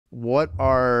what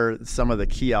are some of the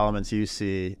key elements you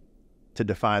see to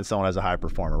define someone as a high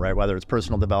performer, right? Whether it's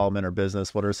personal development or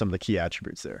business, what are some of the key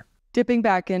attributes there? Dipping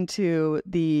back into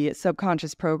the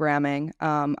subconscious programming,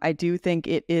 I do think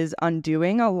it is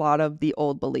undoing a lot of the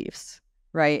old beliefs,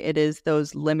 right? It is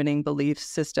those limiting belief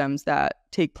systems that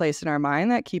take place in our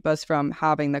mind that keep us from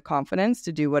having the confidence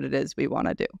to do what it is we want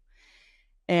to do.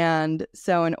 And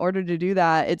so in order to do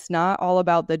that, it's not all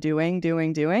about the doing.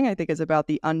 I think it's about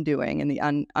the undoing and the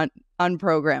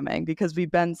unprogramming, because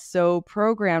we've been so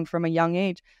programmed from a young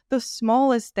age. The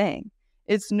smallest thing,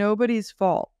 it's nobody's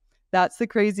fault. That's the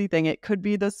crazy thing. It could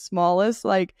be the smallest,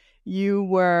 like you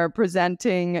were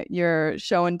presenting your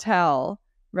show and tell,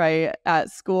 right, at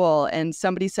school, and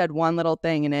somebody said one little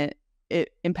thing and it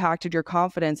impacted your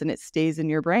confidence, and it stays in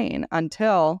your brain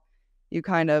until you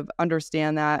kind of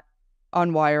understand that,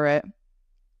 unwire it,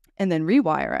 and then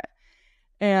rewire it.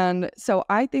 And so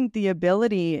I think the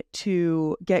ability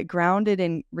to get grounded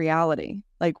in reality,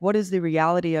 like what is the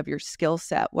reality of your skill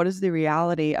set? What is the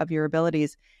reality of your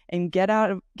abilities? And get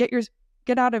out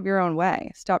of your own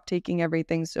way. Stop taking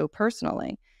everything so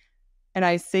personally. And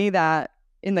I say that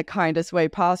in the kindest way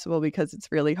possible because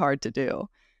it's really hard to do.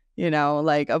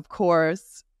 Like, of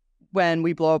course, when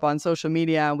we blow up on social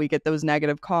media and we get those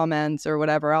negative comments or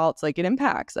whatever else, like it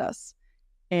impacts us.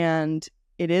 And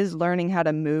it is learning how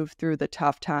to move through the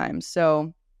tough times.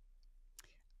 So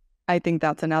I think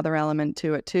that's another element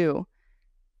to it too,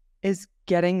 is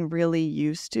getting really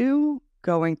used to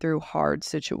going through hard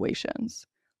situations.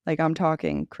 Like I'm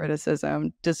talking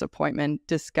criticism, disappointment,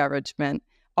 discouragement,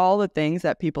 all the things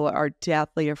that people are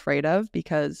deathly afraid of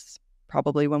because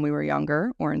probably when we were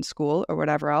younger or in school or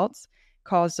whatever else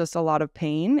caused us a lot of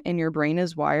pain, and your brain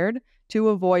is wired to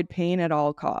avoid pain at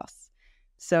all costs.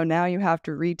 So now you have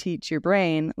to reteach your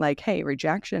brain like, hey,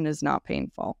 rejection is not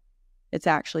painful. It's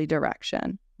actually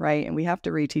direction, right? And we have to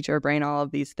reteach our brain all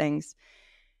of these things.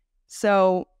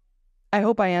 So I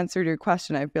hope I answered your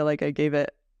question. I feel like I gave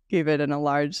it in a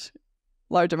large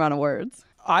amount of words.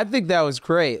 I think that was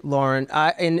great, Lauren.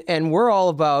 And we're all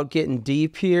about getting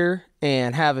deep here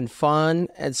and having fun.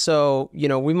 And so,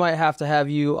 we might have to have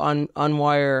you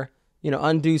unwire,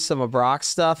 undo some of Brock's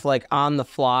stuff like on the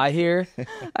fly here.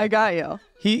 I got you.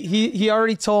 He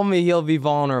already told me he'll be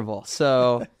vulnerable.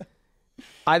 So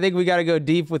I think we got to go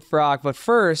deep with Brock. But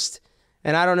first,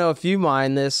 and I don't know if you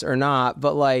mind this or not,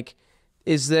 but like,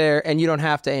 is there, and you don't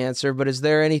have to answer, but is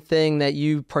there anything that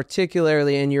you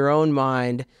particularly in your own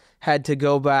mind had to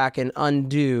go back and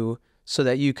undo so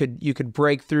that you could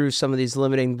break through some of these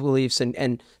limiting beliefs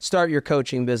and start your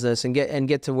coaching business and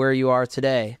get to where you are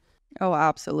today? Oh,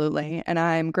 absolutely. And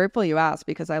I'm grateful you asked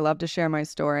because I love to share my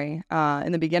story.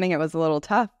 In the beginning, it was a little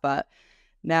tough, but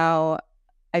now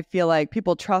I feel like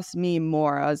people trust me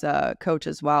more as a coach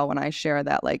as well when I share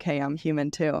that, like, hey, I'm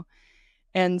human too.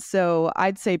 And so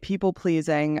I'd say people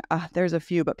pleasing, there's a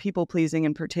few, but people pleasing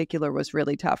in particular was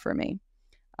really tough for me,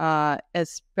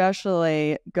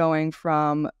 especially going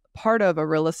from part of a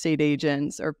real estate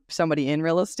agent or somebody in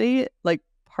real estate. Like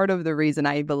part of the reason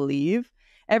I believe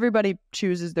everybody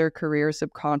chooses their career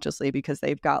subconsciously because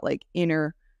they've got like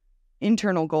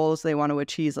internal goals they want to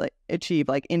achieve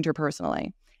like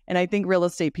interpersonally. And I think real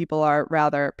estate people are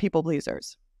rather people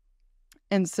pleasers.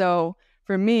 And so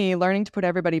for me, learning to put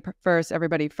everybody first,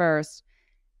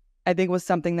 I think was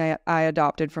something that I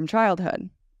adopted from childhood.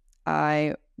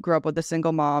 I grew up with a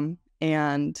single mom,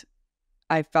 and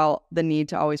I felt the need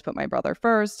to always put my brother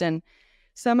first. And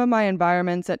some of my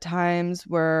environments at times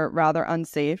were rather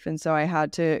unsafe. And so I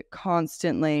had to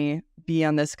constantly be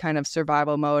on this kind of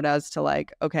survival mode as to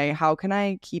like, okay, how can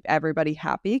I keep everybody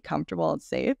happy, comfortable, and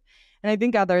safe? And I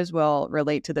think others will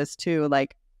relate to this too,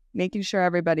 like making sure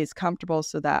everybody's comfortable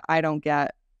so that I don't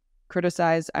get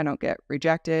criticized, I don't get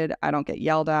rejected, I don't get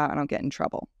yelled at, I don't get in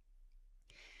trouble.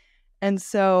 And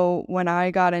so when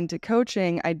I got into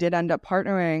coaching, I did end up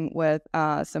partnering with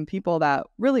some people that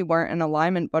really weren't in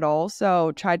alignment, but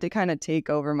also tried to kind of take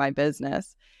over my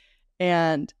business.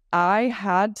 And I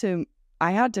had to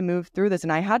move through this,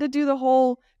 and I had to do the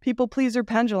whole people pleaser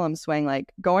pendulum swing,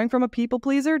 like going from a people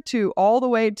pleaser to all the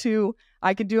way to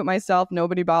I could do it myself.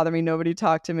 Nobody bother me. Nobody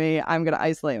talk to me. I'm going to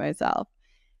isolate myself.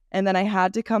 And then I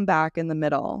had to come back in the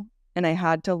middle, and I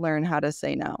had to learn how to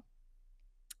say no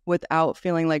without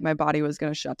feeling like my body was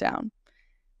going to shut down,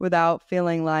 without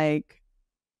feeling like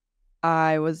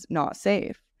I was not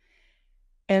safe.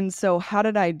 And so how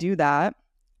did I do that?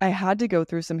 I had to go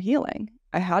through some healing.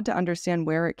 I had to understand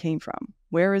where it came from.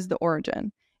 Where is the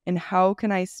origin? And how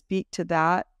can I speak to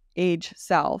that age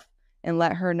self and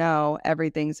let her know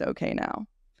everything's okay now?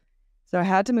 So I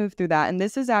had to move through that. And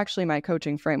this is actually my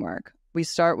coaching framework. we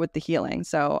start with the healing.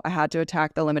 So I had to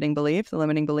attack the limiting belief. The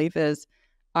limiting belief is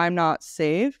I'm not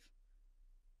safe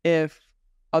if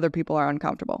other people are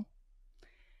uncomfortable.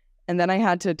 And then I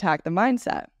had to attack the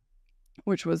mindset,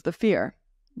 which was the fear,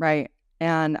 right?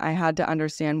 And I had to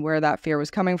understand where that fear was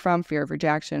coming from, fear of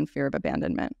rejection, fear of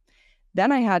abandonment.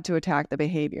 Then I had to attack the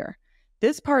behavior.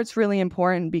 This part's really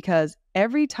important because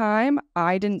every time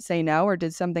I didn't say no or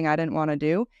did something I didn't want to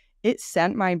do, it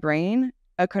sent my brain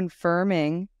a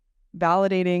confirming,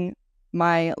 validating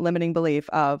my limiting belief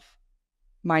of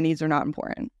my needs are not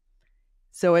important.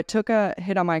 So it took a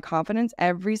hit on my confidence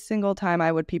every single time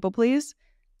I would people please.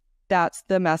 That's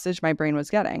the message my brain was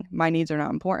getting. My needs are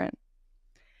not important.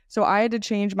 So I had to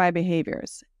change my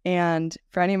behaviors. And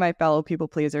for any of my fellow people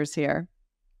pleasers here,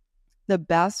 the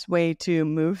best way to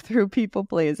move through people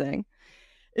pleasing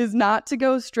is not to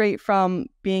go straight from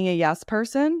being a yes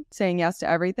person, saying yes to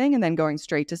everything, and then going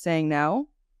straight to saying no.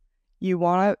 You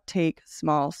want to take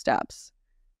small steps.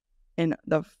 And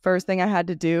the first thing I had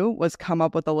to do was come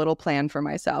up with a little plan for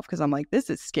myself because I'm like, this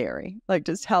is scary. Like,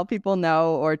 just tell people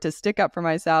no or to stick up for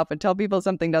myself and tell people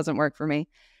something doesn't work for me.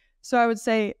 So I would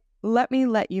say, let me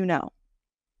let you know.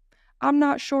 I'm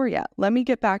not sure yet. Let me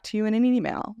get back to you in an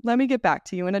email. Let me get back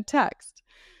to you in a text.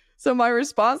 So my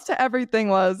response to everything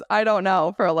was, I don't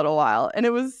know, for a little while. And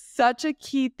it was such a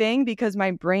key thing because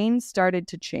my brain started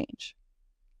to change.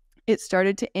 It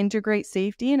started to integrate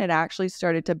safety, and it actually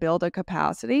started to build a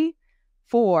capacity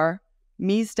for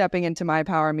me stepping into my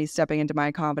power, me stepping into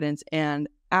my confidence, and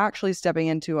actually stepping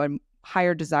into a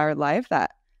higher desired life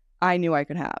that I knew I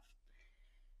could have.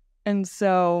 And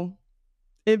so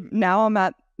now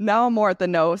I'm more at the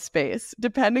no space,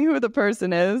 depending who the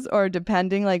person is or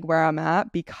depending like where I'm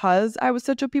at. Because I was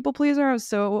such a people pleaser, I was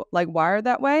so like wired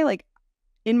that way. Like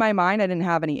in my mind, I didn't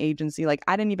have any agency. Like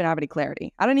I didn't even have any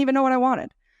clarity. I didn't even know what I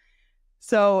wanted.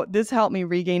 So this helped me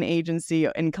regain agency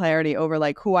and clarity over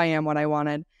like who I am, what I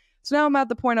wanted. So now I'm at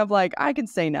the point of like, I can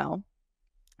say no.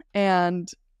 And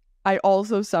I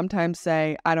also sometimes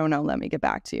say, I don't know, let me get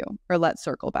back to you, or let's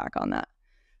circle back on that.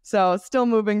 So still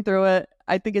moving through it.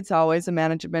 I think it's always a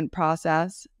management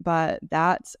process, but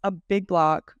that's a big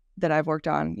block that I've worked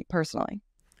on personally.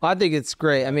 I think it's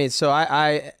great. I mean, so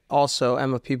I also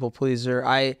am a people pleaser.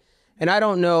 And I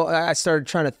don't know, I started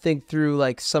trying to think through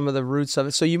like some of the roots of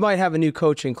it. So you might have a new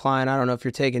coaching client. I don't know if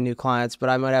you're taking new clients, but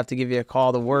I might have to give you a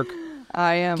call to work.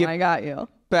 I am. I got you.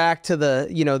 Back to the,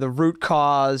 the root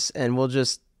cause, and we'll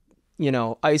just,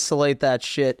 isolate that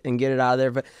shit and get it out of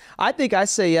there. But I think I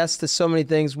say yes to so many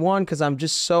things. One, because I'm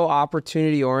just so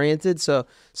opportunity oriented. So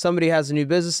somebody has a new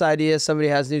business idea, somebody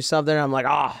has new something, and I'm like,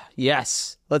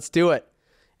 yes, let's do it.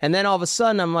 And then all of a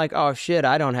sudden I'm like, oh shit,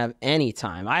 I don't have any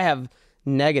time. I have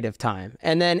negative time.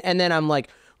 And then I'm like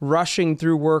rushing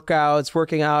through workouts.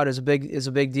 Working out is a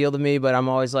big deal to me, but I'm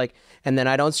always like, and then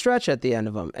I don't stretch at the end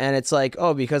of them. And it's like,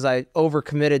 because I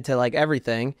overcommitted to like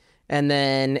everything. And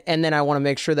then I want to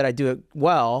make sure that I do it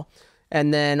well.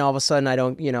 And then all of a sudden I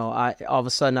don't get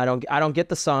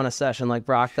the sauna session like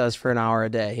Brock does for an hour a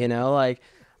day, like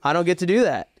I don't get to do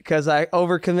that because I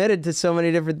overcommitted to so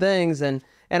many different things. And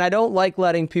I don't like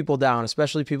letting people down,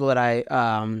 especially people that I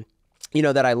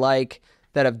that I like,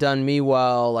 that have done me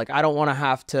well. Like I don't want to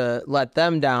have to let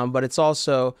them down, but it's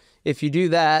also, if you do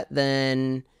that,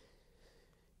 then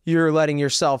you're letting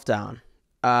yourself down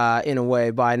in a way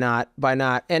by not,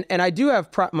 and I do have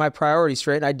my priorities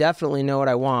straight, and I definitely know what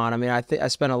I want. I mean, I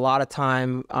spent a lot of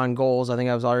time on goals. I think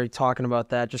I was already talking about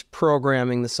that, just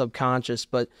programming the subconscious,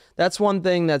 but that's one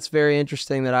thing that's very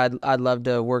interesting that I'd love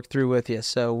to work through with you.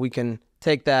 So we can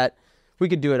take that, we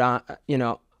could do it on,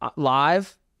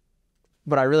 live.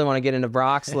 But I really want to get into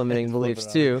Brock's limiting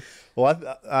beliefs too. Well,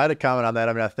 I had a comment on that.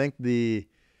 I mean, I think the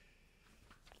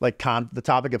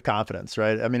topic of confidence,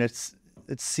 right? I mean,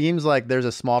 it seems like there's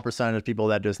a small percentage of people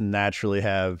that just naturally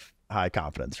have high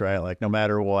confidence, right? Like no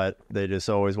matter what, they just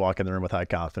always walk in the room with high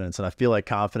confidence. And I feel like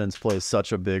confidence plays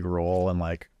such a big role in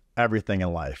like everything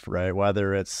in life, right?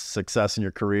 Whether it's success in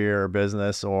your career or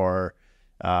business or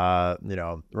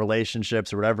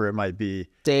relationships or whatever it might be.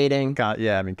 Dating.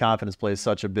 Yeah, I mean, confidence plays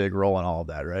such a big role in all of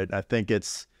that, right? I think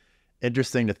it's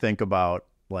interesting to think about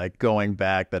like going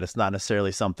back, that it's not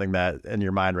necessarily something that in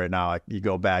your mind right now, like you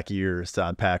go back years to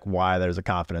unpack why there's a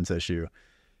confidence issue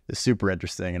is super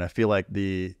interesting. And I feel like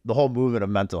the whole movement of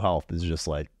mental health is just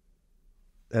like,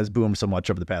 has boomed so much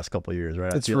over the past couple of years,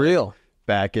 right? It's real. Like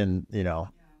back in,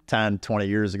 10, 20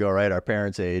 years ago, right? Our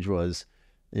parents' age was,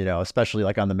 especially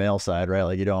like on the male side, right?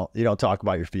 Like you don't talk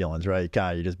about your feelings, right?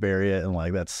 You just bury it, and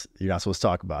like you're not supposed to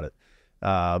talk about it.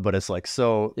 But it's like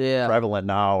so prevalent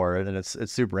now, and it's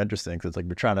super interesting because it's like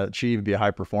we're trying to achieve and be a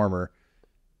high performer.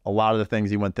 a lot of the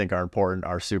things you wouldn't think are important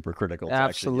are super critical to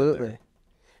actually get Absolutely. there.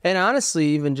 And honestly,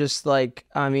 even just like,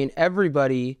 I mean,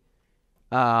 everybody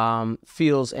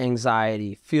feels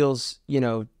anxiety, feels,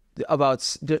 about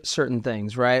certain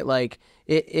things, right? Like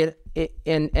and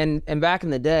back in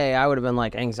the day, I would have been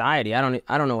like, anxiety, I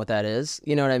don't know what that is.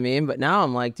 You know what I mean? But now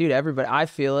I'm like, dude, everybody, I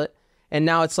feel it. And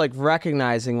now it's like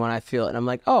recognizing when I feel it. And I'm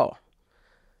like, oh,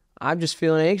 I'm just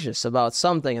feeling anxious about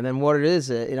something. And then what it is,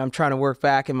 and I'm trying to work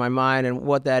back in my mind and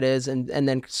what that is, and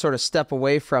then sort of step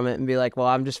away from it and be like, well,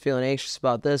 I'm just feeling anxious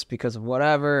about this because of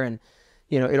whatever. And,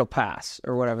 it'll pass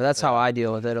or whatever. That's how I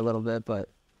deal with it a little bit. But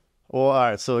well, all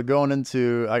right. So going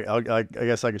into, I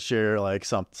guess I could share like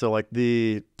something. So like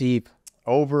the deep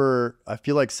I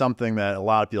feel like something that a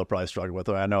lot of people probably struggle with,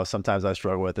 or I know sometimes I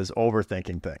struggle with, is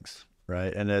overthinking things.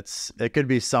 Right. And it could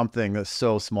be something that's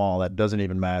so small that doesn't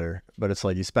even matter, but it's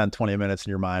like you spend 20 minutes in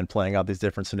your mind playing out these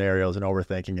different scenarios and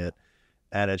overthinking it.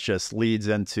 And it just leads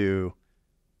into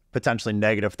potentially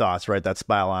negative thoughts, right, that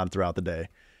spiral on throughout the day.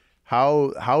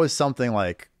 How is something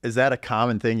like, is that a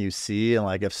common thing you see? And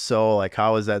like, if so, like,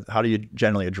 how do you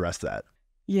generally address that?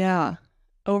 Yeah.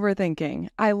 Overthinking.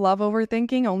 I love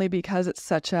overthinking only because it's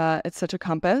such a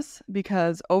compass,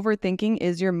 because overthinking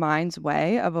is your mind's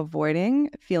way of avoiding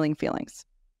feeling feelings.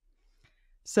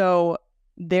 So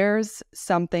there's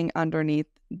something underneath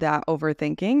that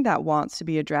overthinking that wants to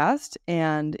be addressed,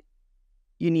 and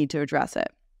you need to address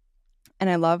it. And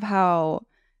I love how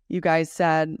you guys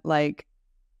said, like,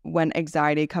 when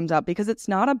anxiety comes up, because it's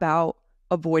not about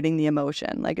avoiding the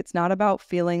emotion. Like, it's not about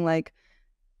feeling like,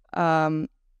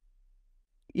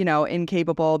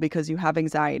 incapable because you have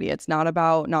anxiety. It's not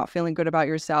about not feeling good about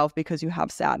yourself because you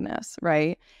have sadness,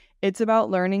 right? It's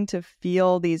about learning to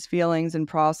feel these feelings and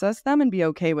process them and be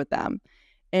okay with them.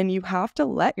 And you have to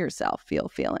let yourself feel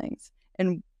feelings.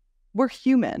 And we're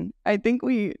human. I think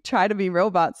we try to be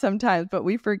robots sometimes, but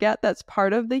we forget that's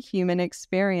part of the human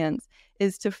experience,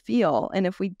 is to feel. And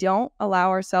if we don't allow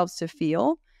ourselves to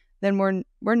feel, then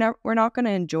we're not going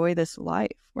to enjoy this life.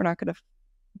 We're not going to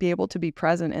be able to be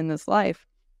present in this life.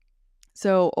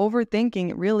 So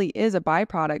overthinking really is a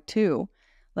byproduct too.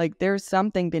 Like, there's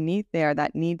something beneath there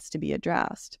that needs to be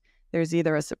addressed. There's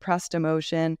either a suppressed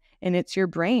emotion, and it's your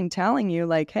brain telling you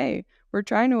like, hey, we're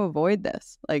trying to avoid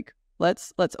this. Like,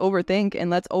 let's overthink and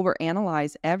let's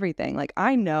overanalyze everything. Like,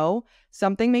 I know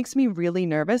something makes me really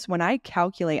nervous when I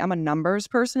calculate. I'm a numbers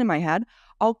person in my head.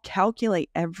 I'll calculate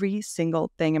every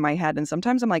single thing in my head. And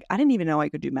sometimes I'm like, I didn't even know I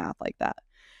could do math like that.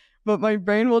 But my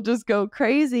brain will just go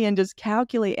crazy and just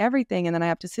calculate everything. And then I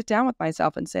have to sit down with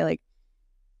myself and say, like,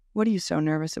 what are you so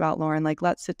nervous about, Lauren? Like,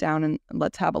 let's sit down and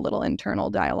let's have a little internal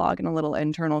dialogue and a little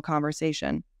internal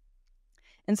conversation.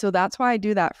 And so that's why I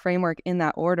do that framework in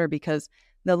that order, because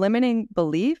the limiting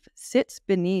belief sits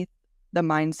beneath the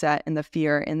mindset and the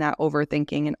fear and that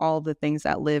overthinking and all of the things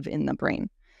that live in the brain.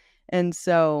 And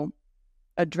so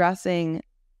addressing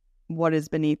what is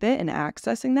beneath it and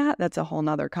accessing that's a whole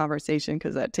nother conversation,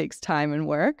 because that takes time and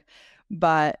work.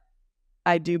 But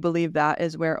I do believe that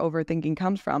is where overthinking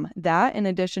comes from. That, in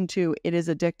addition to, it is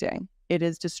addicting, it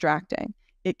is distracting,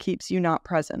 it keeps you not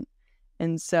present.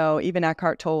 And so even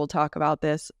Eckhart Tolle will talk about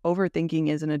this. Overthinking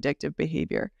is an addictive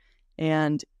behavior.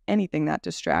 And anything that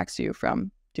distracts you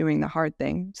from doing the hard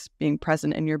thing, just being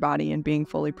present in your body and being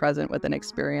fully present with an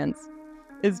experience,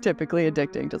 is typically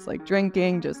addicting, just like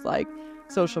drinking, just like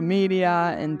social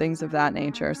media and things of that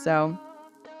nature. So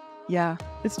yeah,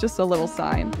 it's just a little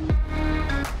sign.